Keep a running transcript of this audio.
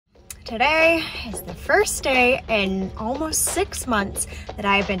Today is the first day in almost 6 months that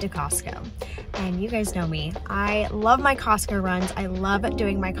I've been to Costco. And you guys know me, I love my Costco runs. I love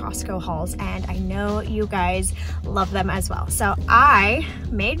doing my Costco hauls, and I know you guys love them as well. So I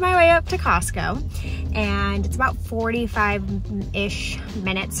made my way up to Costco, and it's about 45-ish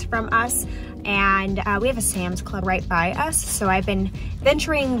minutes from us. And we have a Sam's Club right by us, so I've been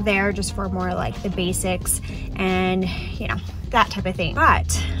venturing there just for more like the basics and, you know, that type of thing.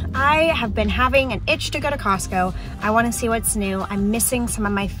 But I have been having an itch to go to Costco. I want to see what's new. I'm missing some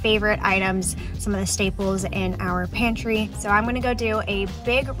of my favorite items, some of the staples in our pantry. So I'm gonna go do a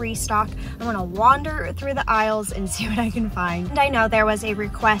big restock. I'm gonna wander through the aisles and see what I can find. And I know there was a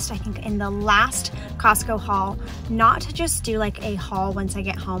request, I think in the last Costco haul, not to just do like a haul once I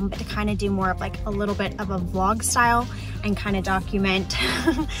get home, but to kind of do more of like a little bit of a vlog style and kind of document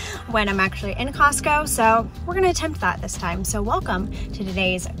when I'm actually in Costco. So we're gonna attempt that this time. So welcome to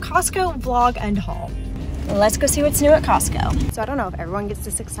today's Costco vlog and haul. Let's go see what's new at Costco. So I don't know if everyone gets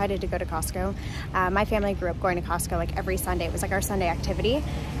this excited to go to Costco. My family grew up going to Costco like every Sunday. It was like our Sunday activity.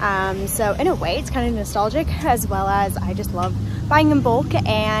 So in a way, it's kind of nostalgic, as well as I just love buying in bulk,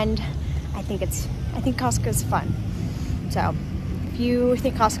 and I think Costco's fun. So if you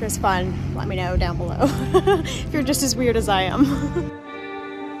think Costco's fun, let me know down below. If you're just as weird as I am.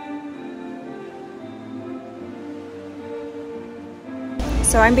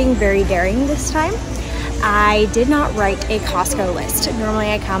 So I'm being very daring this time. I did not write a Costco list. Normally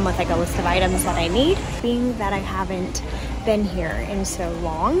I come with like a list of items that I need. Being that I haven't been here in so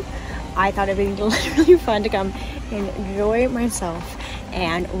long, I thought it'd be literally fun to come and enjoy myself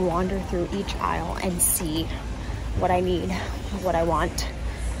and wander through each aisle and see what I need, what I want,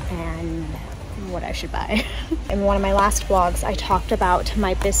 and what I should buy. In one of my last vlogs, I talked about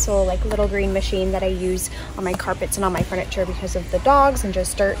my Bissell like little green machine that I use on my carpets and on my furniture because of the dogs and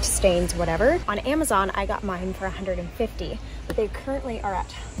just dirt, stains, whatever. On Amazon, I got mine for $150, but they currently are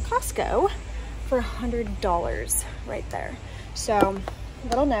at Costco for $100 right there. So,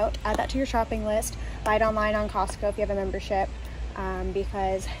 little note, add that to your shopping list. Buy it online on Costco if you have a membership,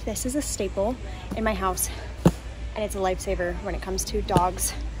 because this is a staple in my house, and it's a lifesaver when it comes to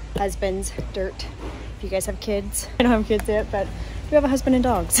dogs, husbands, dirt. If you guys have kids, I don't have kids yet, but we have a husband and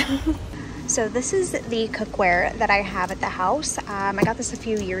dogs. So this is the cookware that I have at the house. I got this a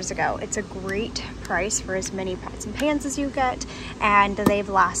few years ago. It's a great price for as many pots and pans as you get, and they've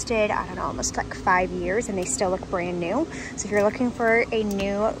lasted, I don't know, almost like 5 years, and they still look brand new. So if you're looking for a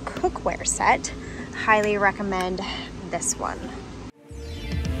new cookware set, highly recommend this one.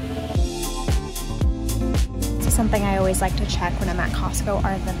 Something I always like to check when I'm at Costco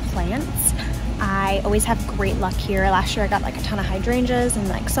are the plants. I always have great luck here. Last year I got like a ton of hydrangeas and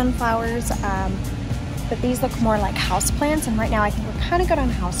like sunflowers, but these look more like house plants, and right now I think we're kind of good on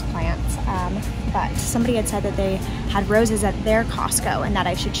house plants. But somebody had said that they had roses at their Costco and that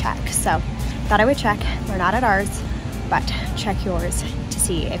I should check. So thought I would check. They're not at ours, but check yours to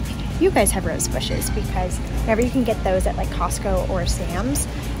see if you guys have rose bushes, because whenever you can get those at like Costco or Sam's,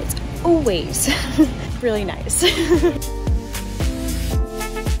 it's always really nice.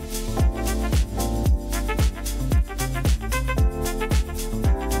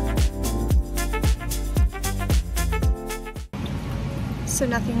 So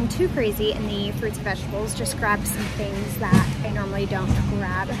nothing too crazy in the fruits and vegetables, just grabbed some things that I normally don't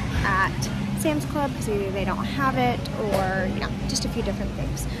grab at Sam's Club because either they don't have it or, you know, just a few different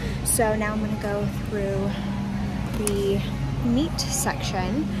things. So now I'm gonna go through the meat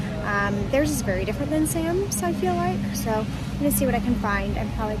section. Theirs is very different than Sam's, I feel like. So I'm gonna see what I can find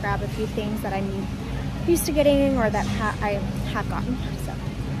and probably grab a few things that I'm used to getting or that I have gotten. So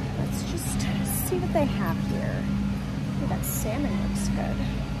let's just see what they have here. Ooh, that salmon looks good.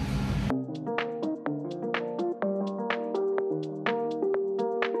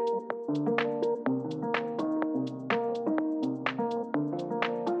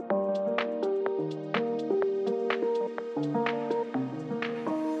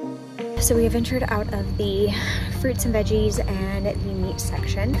 So we have ventured out of the fruits and veggies and the meat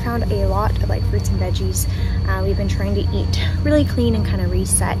section. I found a lot of like fruits and veggies. We've been trying to eat really clean and kind of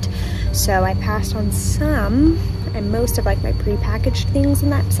reset. So I passed on some and most of like my pre-packaged things in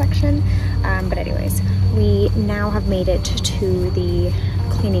that section. But anyways, we now have made it to the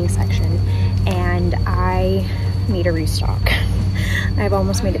cleaning section, and I need a restock. I've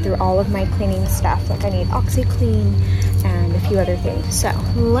almost made it through all of my cleaning stuff. Like I need OxyClean and a few other things. So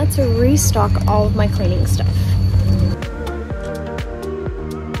let's restock all of my cleaning stuff.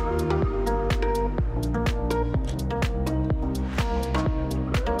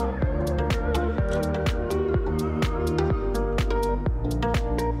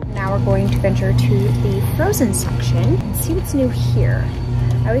 we're going to venture to the frozen section and see what's new here.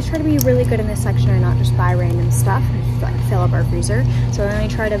 I always try to be really good in this section and not just buy random stuff and like fill up our freezer. So I only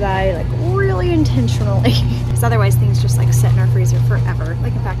try to buy like really intentionally because otherwise things just like sit in our freezer forever.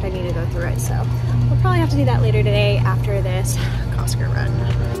 Like in fact, I need to go through it. So we'll probably have to do that later today after this Costco run.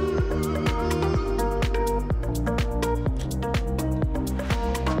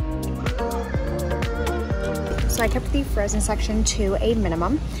 So I kept the frozen section to a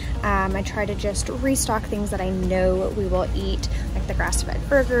minimum. I try to just restock things that I know we will eat, like the grass-fed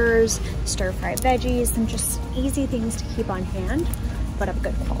burgers, stir-fried veggies, and just easy things to keep on hand, but of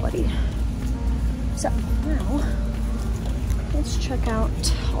good quality. So now, let's check out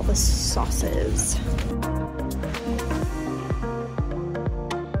all the sauces.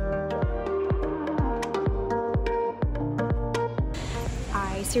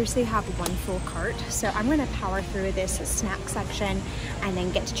 I seriously have one full cart, so I'm gonna power through this snack section and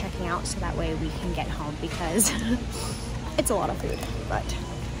then get to checking out so that way we can get home because it's a lot of food, but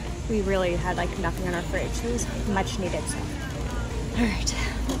we really had like nothing in our fridge, so it was much needed stuff. All right,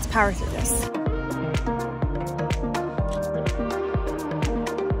 let's power through this.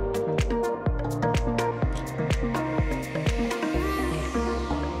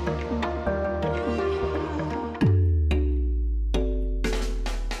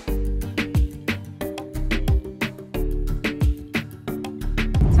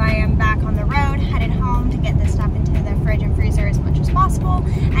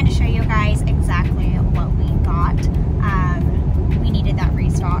 And to show you guys exactly what we got. We needed that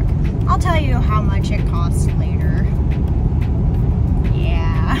restock. I'll tell you how much it costs later.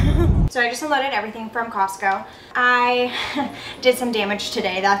 Yeah. So I just unloaded everything from Costco. I did some damage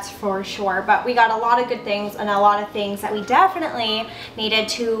today, that's for sure, but we got a lot of good things and a lot of things that we definitely needed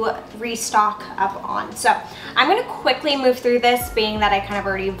to restock up on. So I'm gonna quickly move through this, being that I kind of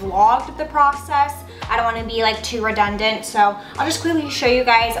already vlogged the process. I don't want to be like too redundant, so I'll just quickly show you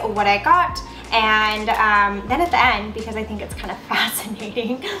guys what I got, and then at the end, because I think it's kind of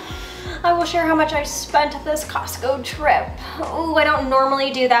fascinating, I will share how much I spent at this Costco trip. Oh, I don't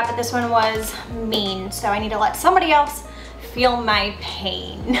normally do that, but this one was mean, so I need to let somebody else feel my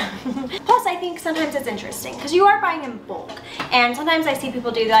pain. Plus, I think sometimes it's interesting because you are buying in bulk, and sometimes I see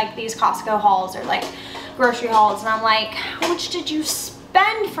people do like these Costco hauls or like grocery hauls, and I'm like, how much did you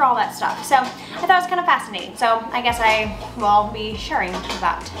spend for all that stuff? So I thought it was kind of fascinating. So I guess I will be sharing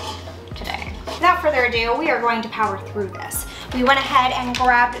that today. Without further ado, we are going to power through this. We went ahead and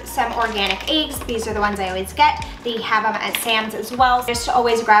grabbed some organic eggs. These are the ones I always get. They have them at Sam's as well. Just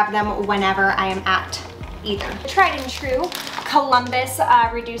always grab them whenever I am at either. Tried and true Columbus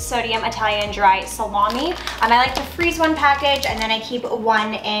reduced sodium Italian dry salami. I like to freeze one package and then I keep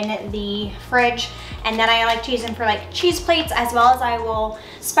one in the fridge, and then I like to use them for like cheese plates, as well as I will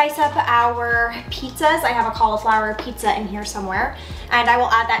spice up our pizzas. I have a cauliflower pizza in here somewhere, and I will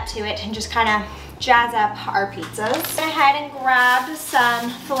add that to it and just kind of jazz up our pizzas. Went ahead and grabbed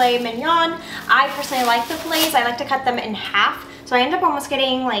some filet mignon. I personally like the fillets. I like to cut them in half, so I end up almost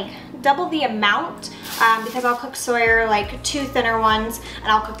getting like double the amount because I'll cook Sawyer like 2 thinner ones and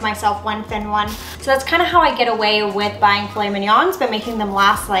I'll cook myself 1 thin one. So that's kind of how I get away with buying filet mignons, but making them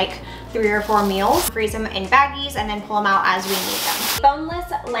last like 3 or 4 meals. Freeze them in baggies and then pull them out as we need them.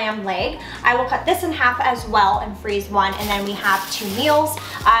 Boneless lamb leg. I will cut this in half as well and freeze one, and then we have 2 meals.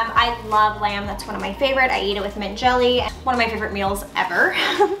 I love lamb, that's one of my favorite. I eat it with mint jelly. One of my favorite meals ever.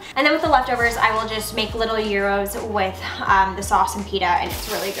 And then with the leftovers, I will just make little gyros with the sauce and pita, and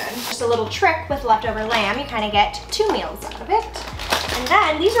it's really good. Just a little trick with leftover lamb, you kind of get 2 meals out of it. And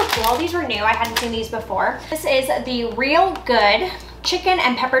then these are cool, these were new, I hadn't seen these before. This is the Real Good chicken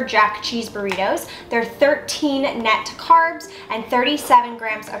and pepper jack cheese burritos. They're 13 net carbs and 37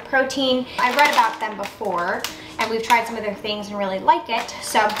 grams of protein. I've read about them before and we've tried some of their things and really like it,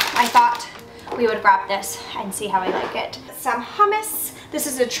 so I thought we would grab this and see how I like it. Some hummus. This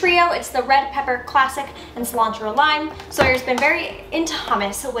is a trio. It's the red pepper classic and cilantro lime. Sawyer's been very into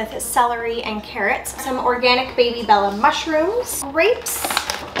hummus with celery and carrots. Some organic baby bella mushrooms, grapes,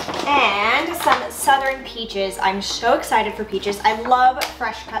 and some southern peaches. I'm so excited for peaches. I love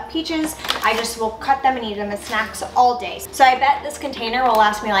fresh cut peaches. I just will cut them and eat them as snacks all day. So I bet this container will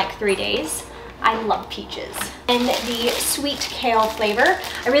last me like 3 days. I love peaches. And the sweet kale flavor.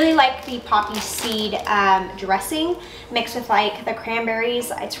 I really like the poppy seed dressing mixed with like the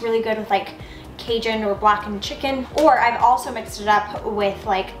cranberries. It's really good with like Cajun or blackened chicken, or I've also mixed it up with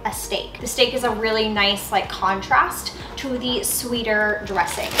like a steak. The steak is a really nice like contrast to the sweeter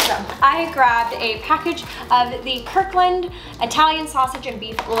dressing. So I grabbed a package of the Kirkland Italian sausage and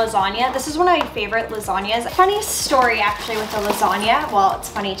beef lasagna. This is one of my favorite lasagnas. Funny story actually with the lasagna. Well, it's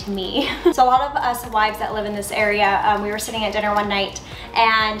funny to me. So a lot of us wives that live in this area, we were sitting at dinner one night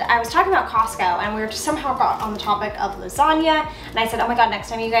and I was talking about Costco and we were just somehow got on the topic of lasagna, and I said, oh my god, next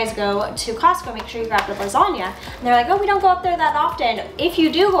time you guys go to Costco, make sure you grab the lasagna. And they're like, oh, we don't go up there that often. If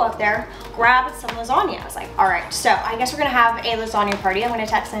you do go up there, grab some lasagna. I was like, all right, so I guess we're gonna have a lasagna party. I'm gonna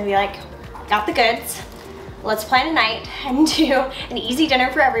text them and be like, got the goods. Let's plan a night and do an easy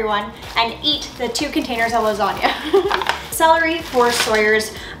dinner for everyone and eat the 2 containers of lasagna. Celery for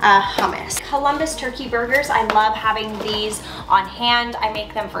Sawyer's hummus. Columbus turkey burgers. I love having these on hand. I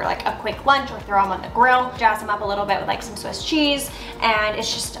make them for like a quick lunch or throw them on the grill, jazz them up a little bit with like some Swiss cheese, and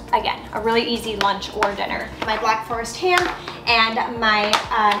it's just, again, a really easy lunch or dinner. My Black Forest ham and my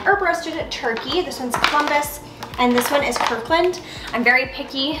herb roasted turkey. This one's Columbus and this one is Kirkland. I'm very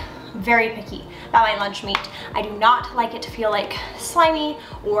picky about my lunch meat. I do not like it to feel like slimy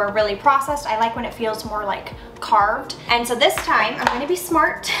or really processed. I like when it feels more like carved. And so this time I'm gonna be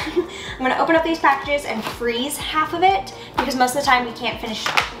smart. I'm gonna open up these packages and freeze half of it because most of the time we can't finish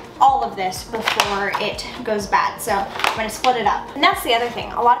all of this before it goes bad. So I'm gonna split it up. And that's the other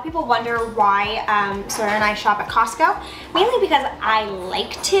thing. A lot of people wonder why Sawyer and I shop at Costco. Mainly because I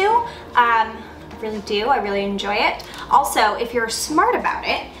like to. I really do, I really enjoy it. Also, if you're smart about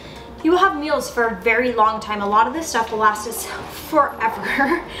it, you will have meals for a very long time. A lot of this stuff will last us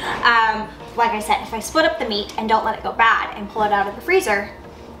forever. Like I said, if I split up the meat and don't let it go bad and pull it out of the freezer,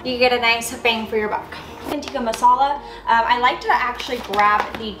 you get a nice bang for your buck. Tikka masala. I like to actually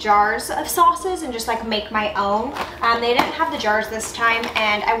grab the jars of sauces and just like make my own. They didn't have the jars this time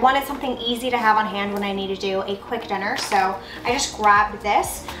and I wanted something easy to have on hand when I need to do a quick dinner, so I just grabbed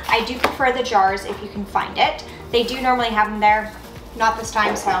this. I do prefer the jars if you can find it. They do normally have them there, not this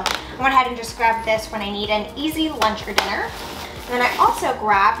time, so I went ahead and just grabbed this when I need an easy lunch or dinner. And then I also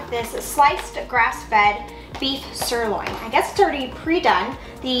grabbed this sliced grass-fed beef sirloin. I guess it's already pre-done.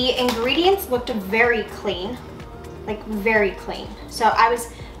 The ingredients looked very clean, like very clean. So I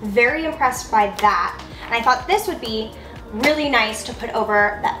was very impressed by that. And I thought this would be really nice to put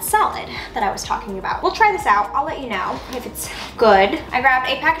over that salad that I was talking about. We'll try this out. I'll let you know if it's good. I grabbed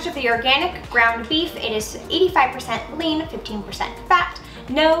a package of the organic ground beef. It is 85% lean, 15% fat,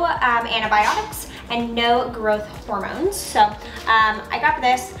 no antibiotics, and no growth hormones. So I got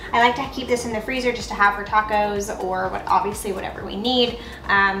this. I like to keep this in the freezer just to have for tacos or obviously whatever we need.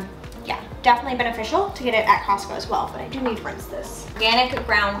 Yeah, definitely beneficial to get it at Costco as well, but I do need to rinse this. Organic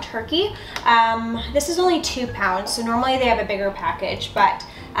ground turkey. This is only 2 pounds, so normally they have a bigger package, but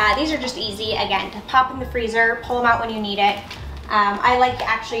these are just easy, again, to pop in the freezer, pull them out when you need it. I like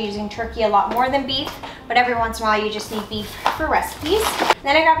actually using turkey a lot more than beef, but every once in a while you just need beef for recipes.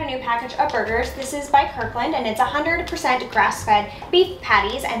 Then I grabbed a new package of burgers. This is by Kirkland and it's 100% grass-fed beef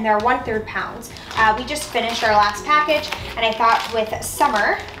patties and they're 1/3 pounds. We just finished our last package and I thought with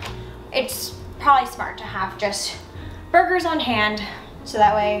summer, it's probably smart to have just burgers on hand so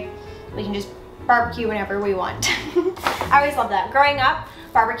that way we can just barbecue whenever we want. I always loved that. Growing up,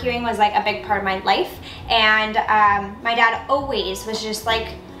 barbecuing was like a big part of my life, and my dad always was just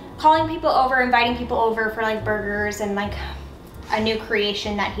like calling people over, inviting people over for like burgers and like a new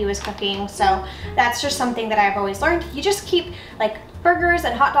creation that he was cooking. So that's just something that I've always learned. You just keep like burgers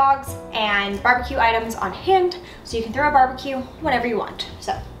and hot dogs and barbecue items on hand so you can throw a barbecue whenever you want.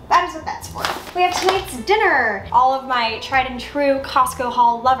 So that is what that's for. We have tonight's dinner. All of my tried and true Costco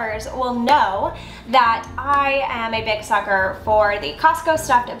haul lovers will know that I am a big sucker for the Costco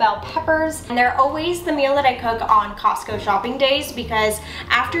stuffed bell peppers. And they're always the meal that I cook on Costco shopping days because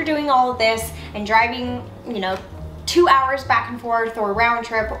after doing all of this and driving, you know, 2 hours back and forth or round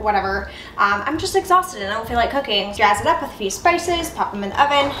trip or whatever, I'm just exhausted and I don't feel like cooking. Jazz it up with a few spices, pop them in the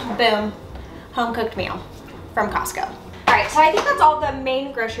oven, boom, home cooked meal from Costco. All right, so I think that's all the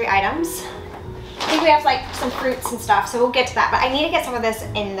main grocery items. I think we have like some fruits and stuff, so we'll get to that, but I need to get some of this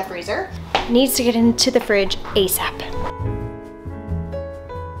in the freezer. It needs to get into the fridge ASAP.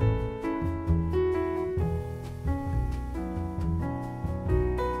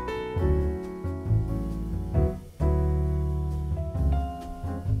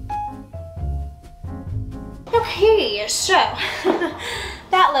 Okay, so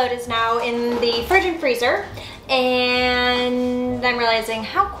that load is now in the fridge and freezer. And I'm realizing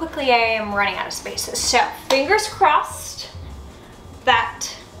how quickly I am running out of spaces. So fingers crossed that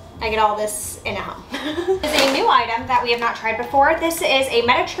I get all this in a home. This is a new item that we have not tried before. This is a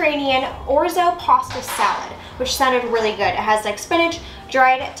Mediterranean orzo pasta salad, which sounded really good. It has like spinach,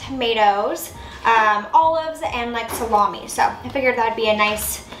 dried tomatoes, olives, and like salami. So I figured that'd be a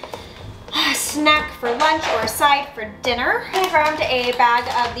nice snack for lunch or a side for dinner. I grabbed a bag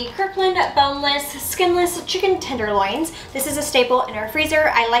of the Kirkland boneless, skinless chicken tenderloins. This is a staple in our freezer.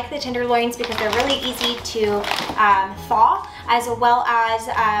 I like the tenderloins because they're really easy to thaw, as well as,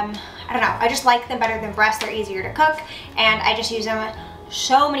 I don't know, I just like them better than breast. They're easier to cook, and I just use them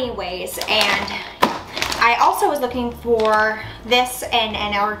so many ways. And I also was looking for this in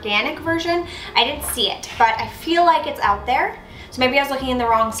an organic version. I didn't see it, but I feel like it's out there. So maybe I was looking in the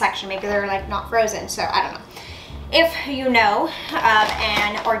wrong section. Maybe they're like not frozen, so I don't know. If you know of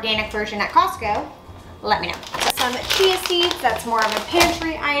an organic version at Costco, let me know. Some chia seeds, that's more of a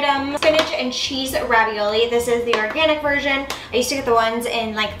pantry item. Spinach and cheese ravioli. This is the organic version. I used to get the ones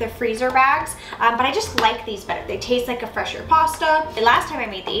in like the freezer bags, but I just like these better. They taste like a fresher pasta. The last time I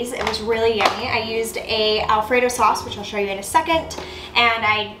made these, it was really yummy. I used a Alfredo sauce, which I'll show you in a second, and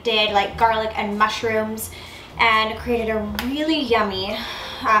I did like garlic and mushrooms, and created a really yummy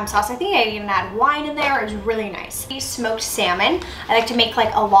sauce. I think I even had wine in there. It was really nice. Smoked salmon. I like to make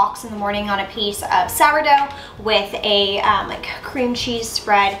like a lox in the morning on a piece of sourdough with a like cream cheese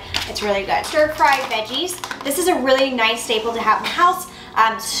spread. It's really good. Stir-fried veggies. This is a really nice staple to have in the house.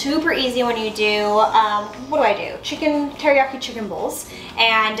 Super easy when you do, what do I do? Teriyaki chicken bowls.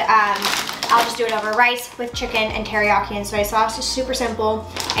 And I'll just do it over rice with chicken and teriyaki and soy sauce. It's super simple.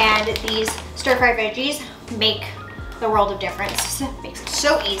 And these stir-fried veggies make the world of difference. It makes it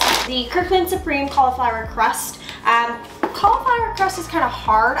so easy. The Kirkland Supreme cauliflower crust. Cauliflower crust is kind of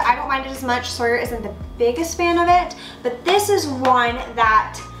hard. I don't mind it as much. Sawyer isn't the biggest fan of it, but this is one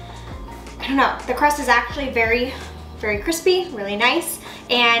that, I don't know, the crust is actually very, very crispy, really nice,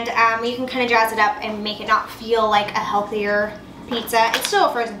 and you can kind of jazz it up and make it not feel like a healthier pizza. It's still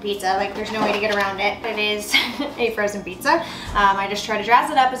a frozen pizza, like there's no way to get around it. It is a frozen pizza. I just try to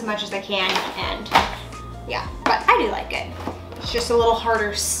jazz it up as much as I can, and yeah, but I do like it. It's just a little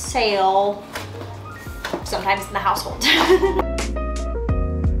harder sale sometimes in the household.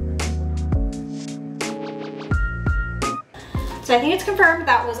 So I think it's confirmed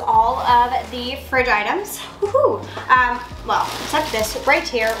that was all of the fridge items. Woohoo! Well, except this right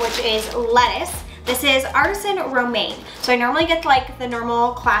here, which is lettuce. This is artisan romaine. So I normally get like the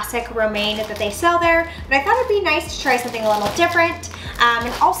normal classic romaine that they sell there, but I thought it'd be nice to try something a little different.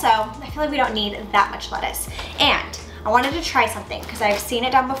 And also, I feel like we don't need that much lettuce. And I wanted to try something because I've seen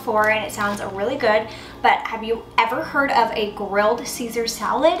it done before and it sounds really good, but have you ever heard of a grilled Caesar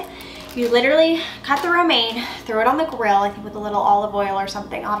salad? You literally cut the romaine, throw it on the grill, I think with a little olive oil or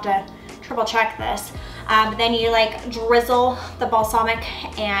something. I'll have to triple check this. Then you like drizzle the balsamic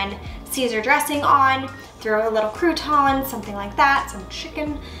and Caesar dressing on, throw a little crouton, something like that, some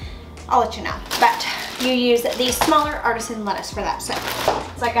chicken. I'll let you know. But you use the smaller artisan lettuce for that. So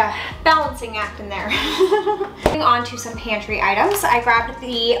it's like a balancing act in there. Moving on to some pantry items. I grabbed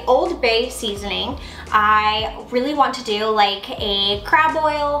the Old Bay seasoning. I really want to do like a crab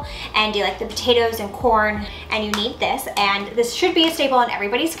boil and do like the potatoes and corn, and you need this, and this should be a staple in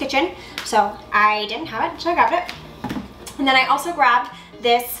everybody's kitchen. So I didn't have it, so I grabbed it. And then I also grabbed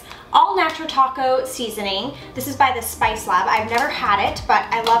this all natural taco seasoning. This is by the Spice Lab. I've never had it, but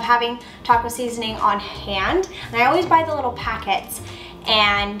I love having taco seasoning on hand. And I always buy the little packets,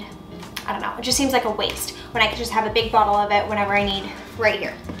 and I don't know, it just seems like a waste when I could just have a big bottle of it whenever I need. Right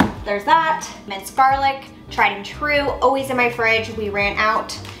here. There's that. Minced garlic, tried and true, always in my fridge. We ran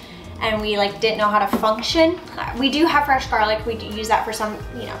out and we like didn't know how to function. We do have fresh garlic. We do use that for some,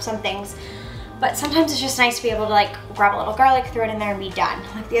 you know, some things. But sometimes it's just nice to be able to like grab a little garlic, throw it in there and be done.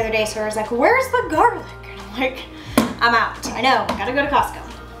 Like the other day, Sarah was like, where's the garlic? And I'm like, I'm out. I know, gotta go to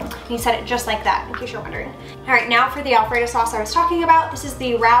Costco. He said it just like that, in case you're wondering. All right, now for the Alfredo sauce I was talking about. This is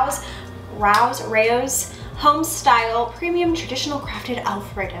the Rao's Home Style Premium Traditional Crafted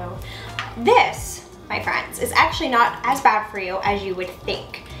Alfredo. This, my friends, is actually not as bad for you as you would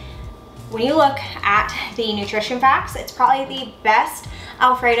think. When you look at the nutrition facts, it's probably the best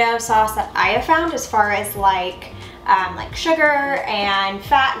Alfredo sauce that I have found as far as like sugar and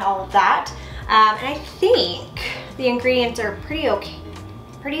fat and all of that. And I think the ingredients are pretty okay.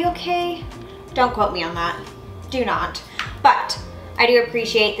 Pretty okay? Don't quote me on that. Do not. But I do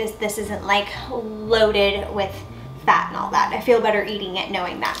appreciate this. This isn't like loaded with fat and all that. I feel better eating it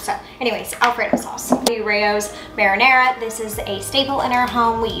knowing that. So anyways, Alfredo sauce. The Rao's marinara. This is a staple in our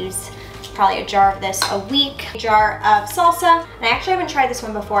home. We use probably a jar of this a week. A jar of salsa, and I actually haven't tried this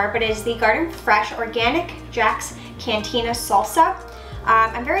one before, but it is the Garden Fresh Organic Jack's Cantina Salsa.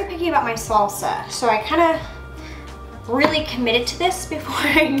 I'm very picky about my salsa, so I kind of really committed to this before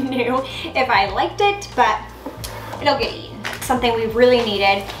I knew if I liked it, but it'll get eaten. Something we really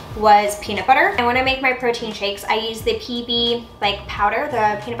needed was peanut butter. And when I make my protein shakes, I use the PB powder,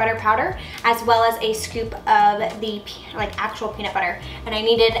 the peanut butter powder, as well as a scoop of the actual peanut butter. And I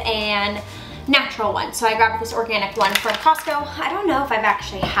needed an natural one, so I grabbed this organic one from Costco. I don't know if I've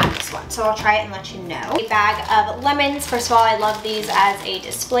actually had this one, so I'll try it and let you know. A bag of lemons. First of all, I love these as a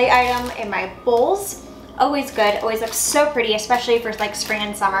display item in my bowls. Always good, always looks so pretty, especially for like spring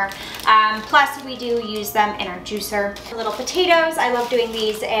and summer. Plus we do use them in our juicer. Little potatoes, I love doing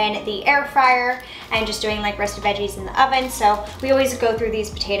these in the air fryer and just doing like roasted veggies in the oven, so we always go through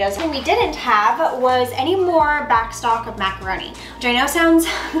these potatoes. What we didn't have was any more back stock of macaroni, which I know sounds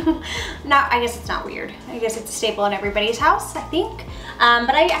I guess it's not weird. I guess it's a staple in everybody's house, I think.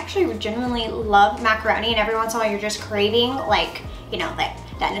 But I actually genuinely love macaroni, and every once in a while you're just craving like, you know, that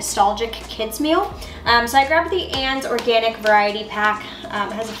nostalgic kids meal. So I grabbed the Ann's Organic Variety Pack. It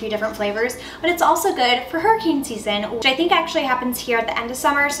has a few different flavors, but it's also good for hurricane season, which I think actually happens here at the end of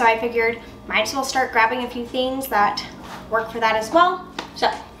summer, so I figured might as well start grabbing a few things that work for that as well. So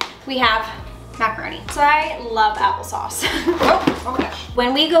we have macaroni. So I love applesauce. Oh my gosh.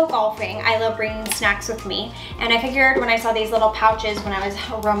 When we go golfing, I love bringing snacks with me, and I figured when I saw these little pouches when I was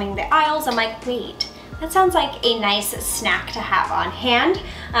roaming the aisles, I'm like, wait, that sounds like a nice snack to have on hand.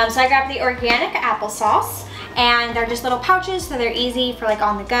 So I grabbed the organic applesauce, and they're just little pouches, so they're easy for like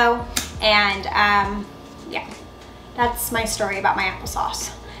on the go. And yeah, that's my story about my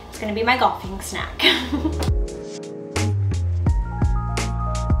applesauce. It's gonna be my golfing snack.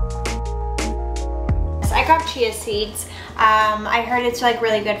 So I grabbed chia seeds. I heard it's like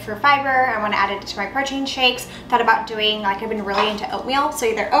really good for fiber. I want to add it to my protein shakes. Thought about doing, like, I've been really into oatmeal, so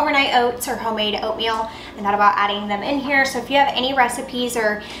either overnight oats or homemade oatmeal, and thought about adding them in here. So if you have any recipes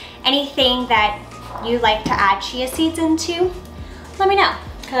or anything that you like to add chia seeds into, let me know,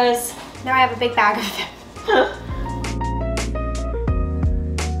 because now I have a big bag of them.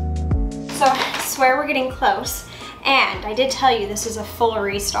 So I swear we're getting close, and I did tell you this is a full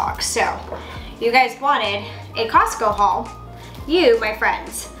restock, so you guys wanted a Costco haul. You, my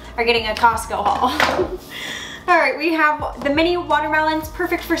friends, are getting a Costco haul. All right, we have the mini watermelons,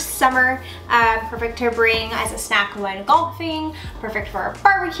 perfect for summer, perfect to bring as a snack when golfing, perfect for a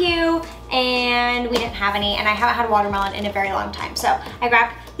barbecue, and we didn't have any, and I haven't had watermelon in a very long time. So I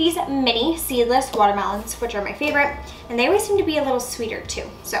grabbed these mini seedless watermelons, which are my favorite, and they always seem to be a little sweeter too.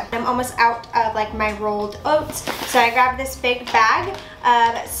 So I'm almost out of like my rolled oats, so I grabbed this big bag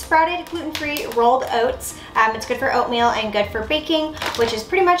of sprouted gluten-free rolled oats. It's good for oatmeal and good for baking, which is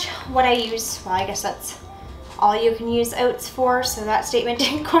pretty much what I use. Well, I guess that's all you can use oats for, so that statement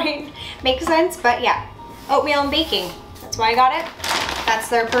didn't quite make sense, but yeah, oatmeal and baking, that's why I got it. That's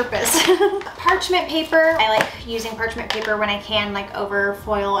their purpose. Parchment paper, I like using parchment paper when I can, like over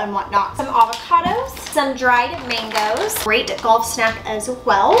foil and whatnot. Some avocados, some dried mangoes, great golf snack as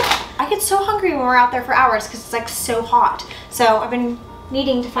well. I get so hungry when we're out there for hours because it's like so hot, so I've been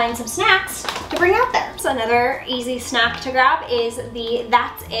needing to find some snacks to bring out there. So another easy snack to grab is the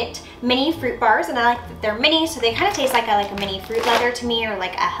That's It mini fruit bars, and I like that they're mini, so they kind of taste like a mini fruit leather to me, or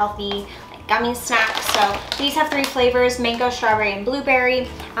like a healthy gummy snack. So these have 3 flavors, mango, strawberry, and blueberry.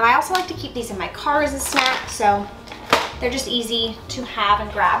 I also like to keep these in my car as a snack, so they're just easy to have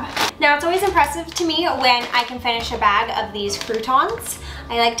and grab. Now, it's always impressive to me when I can finish a bag of these croutons.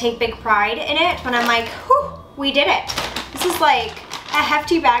 I like take big pride in it when I'm like, whew, we did it. This is like a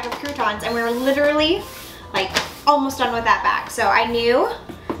hefty bag of croutons, and we were literally like almost done with that bag. So I knew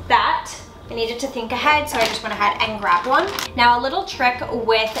that I needed to think ahead, so I just went ahead and grabbed one. Now, a little trick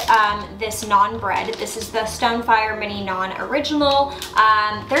with this naan bread. This is the Stonefire Mini Naan Original.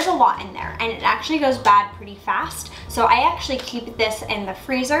 There's a lot in there, and it actually goes bad pretty fast. So I actually keep this in the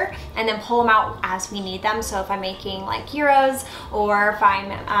freezer and then pull them out as we need them. So if I'm making like gyros, or if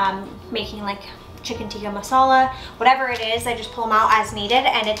I'm making like chicken tikka masala, whatever it is, I just pull them out as needed,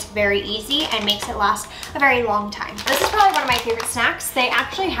 and it's very easy and makes it last a very long time. This is probably one of my favorite snacks. They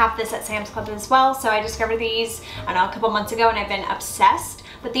actually have this at Sam's Club as well, so I discovered these, I don't know, a couple months ago, and I've been obsessed.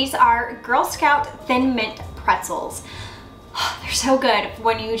 But these are Girl Scout Thin Mint Pretzels. They're so good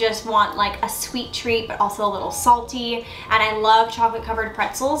when you just want like a sweet treat, but also a little salty. And I love chocolate covered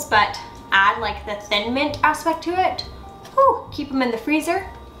pretzels, but add like the thin mint aspect to it. Whew, keep them in the freezer.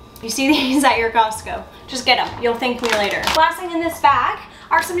 You see these at your Costco, just get them. You'll thank me later. Last thing in this bag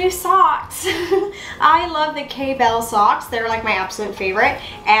are some new socks. I love the K-Bell socks. They're like my absolute favorite,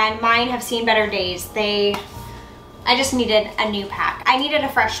 and mine have seen better days. I just needed a new pack. I needed a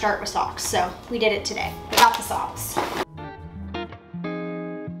fresh start with socks, so we did it today. I got the socks.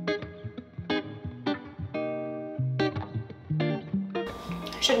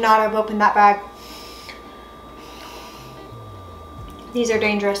 Should not have opened that bag. These are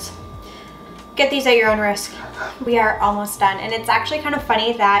dangerous. Get these at your own risk. We are almost done, and it's actually kind of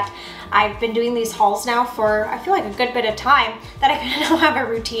funny that I've been doing these hauls now for I feel like a good bit of time, that I kind of now have a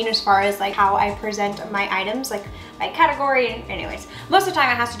routine as far as like how I present my items, like by category. And anyways, most of the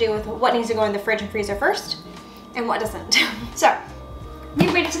time it has to do with what needs to go in the fridge and freezer first and what doesn't. So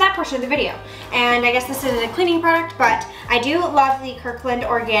we've made it to that portion of the video, and I guess this isn't a cleaning product, but I do love the Kirkland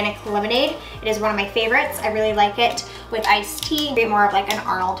Organic Lemonade. It is one of my favorites. I really like it with iced tea, a bit more of like an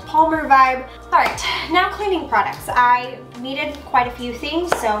Arnold Palmer vibe. All right, now cleaning products. I needed quite a few things,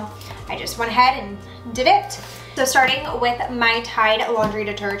 so I just went ahead and did it. So starting with my Tide laundry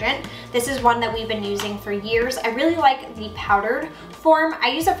detergent. This is one that we've been using for years. I really like the powdered form. I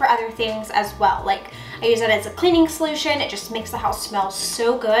use it for other things as well. Like I use it as a cleaning solution. It just makes the house smell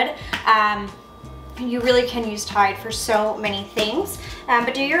so good. You really can use Tide for so many things,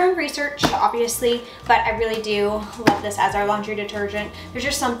 but do your own research, obviously, but I really do love this as our laundry detergent. There's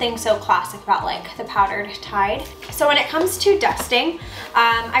just something so classic about like the powdered Tide. So when it comes to dusting,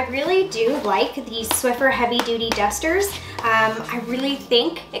 I really do like the Swiffer heavy duty dusters. I really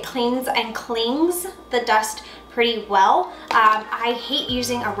think it cleans and clings the dust pretty well. I hate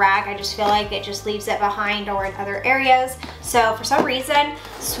using a rag. I just feel like it just leaves it behind or in other areas. So for some reason,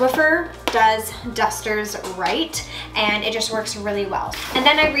 Swiffer does dusters right, and it just works really well. And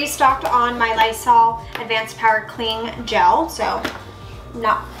then I restocked on my Lysol Advanced Power Clean Gel. So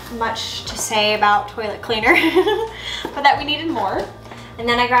not much to say about toilet cleaner, but that we needed more. And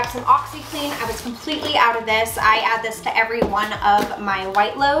then I grabbed some OxiClean. I was completely out of this. I add this to every one of my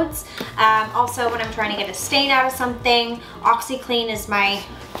white loads. Also, when I'm trying to get a stain out of something, OxiClean is my,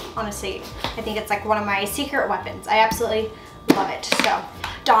 honestly, I think it's like one of my secret weapons. I absolutely love it. So,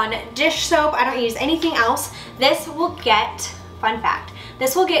 Dawn dish soap. I don't use anything else. This will get, fun fact,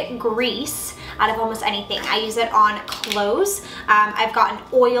 this will get grease out of almost anything. I use it on clothes. I've gotten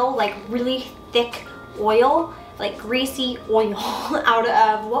oil, like really thick oil, like greasy oil out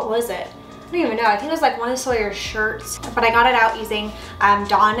of, what was it? I don't even know. I think it was like one of Sawyer's shirts, but I got it out using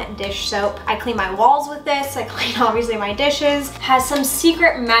Dawn dish soap. I clean my walls with this. I clean obviously my dishes. It has some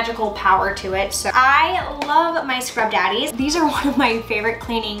secret magical power to it. So I love my Scrub Daddies. These are one of my favorite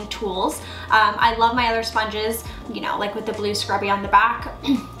cleaning tools. I love my other sponges, you know, like with the blue scrubby on the back,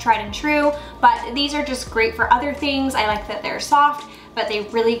 tried and true, but these are just great for other things. I like that they're soft, but they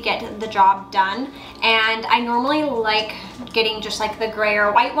really get the job done. And I normally like getting just like the gray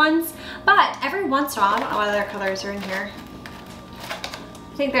or white ones, but every once in a while, I don't know what other colors are in here.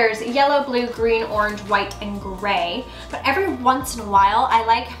 I think there's yellow, blue, green, orange, white, and gray. But every once in a while, I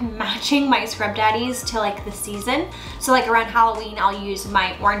like matching my Scrub Daddies to like the season. So like around Halloween, I'll use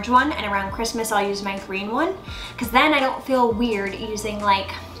my orange one, and around Christmas, I'll use my green one. Because then I don't feel weird using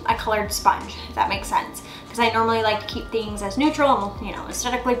like a colored sponge, if that makes sense. Because I normally like to keep things as neutral and, you know,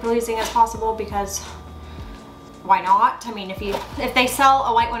 aesthetically pleasing as possible, because why not? I mean, if they sell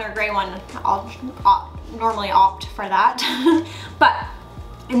a white one or gray one, I'll normally opt for that. But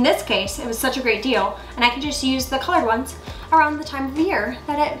in this case, it was such a great deal, and I can just use the colored ones around the time of year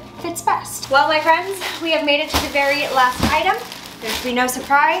that it fits best. Well, my friends, we have made it to the very last item. There should be no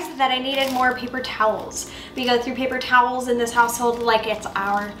surprise that I needed more paper towels. We go through paper towels in this household like it's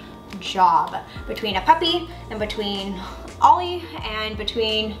our job. Between a puppy and between Ollie and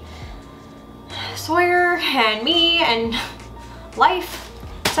between Sawyer and me and life,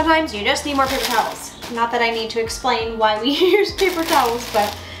 sometimes you just need more paper towels. Not that I need to explain why we use paper towels,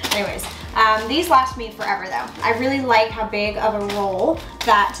 but anyways, these last me forever though. I really like how big of a roll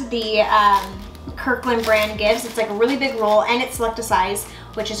that the Kirkland brand gives. It's like a really big roll, and it's select a size,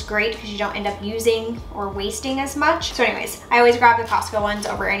 which is great because you don't end up using or wasting as much. So anyways, I always grab the Costco ones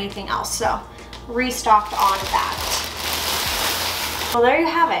over anything else, so restocked on that. Well, there you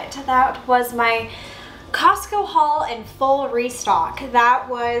have it. That was my Costco haul in full restock. That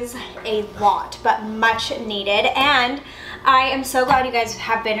was a lot, but much needed, and I am so glad you guys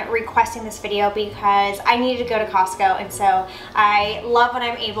have been requesting this video because I needed to go to Costco, and so I love when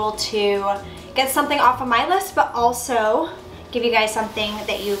I'm able to get something off of my list, but also give you guys something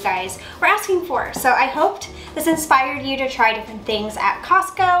that you guys were asking for. So I hoped this inspired you to try different things at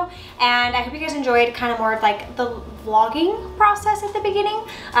Costco, and I hope you guys enjoyed kind of more of like the vlogging process at the beginning.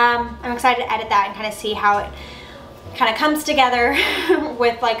 I'm excited to edit that and kind of see how it kind of comes together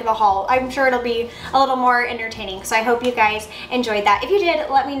with like the haul. I'm sure it'll be a little more entertaining, so I hope you guys enjoyed that. If you did,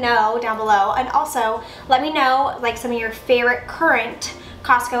 let me know down below, and also let me know like some of your favorite current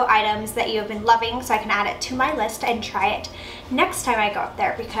Costco items that you have been loving, so I can add it to my list and try it next time I go up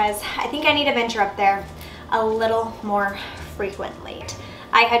there, because I think I need to venture up there a little more frequently.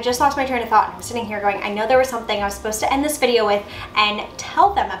 I had just lost my train of thought and I was sitting here going, I know there was something I was supposed to end this video with and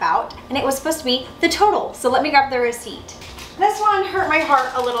tell them about, and it was supposed to be the total. So let me grab the receipt. This one hurt my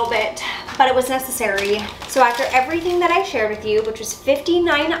heart a little bit, but it was necessary. So after everything that I shared with you, which was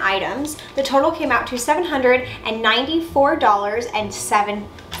 59 items, the total came out to $794.07.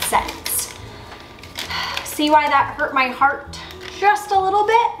 See why that hurt my heart just a little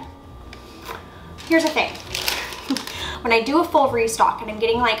bit? Here's the thing. When I do a full restock and I'm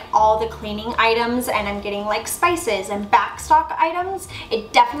getting like all the cleaning items and I'm getting like spices and backstock items,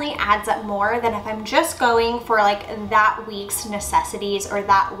 it definitely adds up more than if I'm just going for like that week's necessities or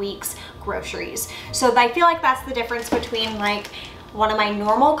that week's groceries. So I feel like that's the difference between like one of my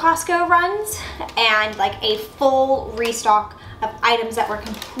normal Costco runs and like a full restock of items that we're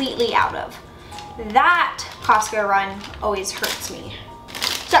completely out of. That Costco run always hurts me.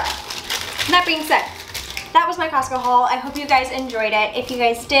 So that being said, that was my Costco haul. I hope you guys enjoyed it. If you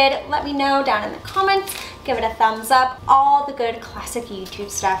guys did, let me know down in the comments. Give it a thumbs up, all the good classic YouTube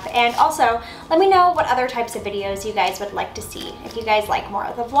stuff. And also, let me know what other types of videos you guys would like to see. If you guys like more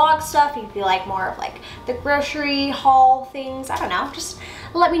of the vlog stuff, if you like more of like the grocery haul things, I don't know, just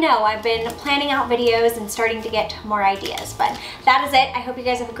let me know. I've been planning out videos and starting to get more ideas. But that is it. I hope you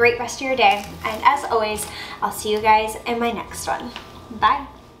guys have a great rest of your day. And as always, I'll see you guys in my next one. Bye.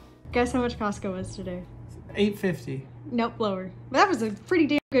 Guess how much Costco was today? $8.50. Nope, lower. That was a pretty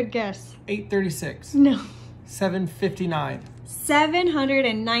damn good guess. $8.36. No. $7.59.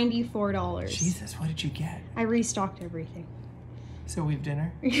 $794. Jesus, what did you get? I restocked everything. So we have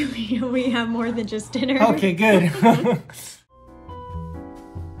dinner? We have more than just dinner. Okay, good.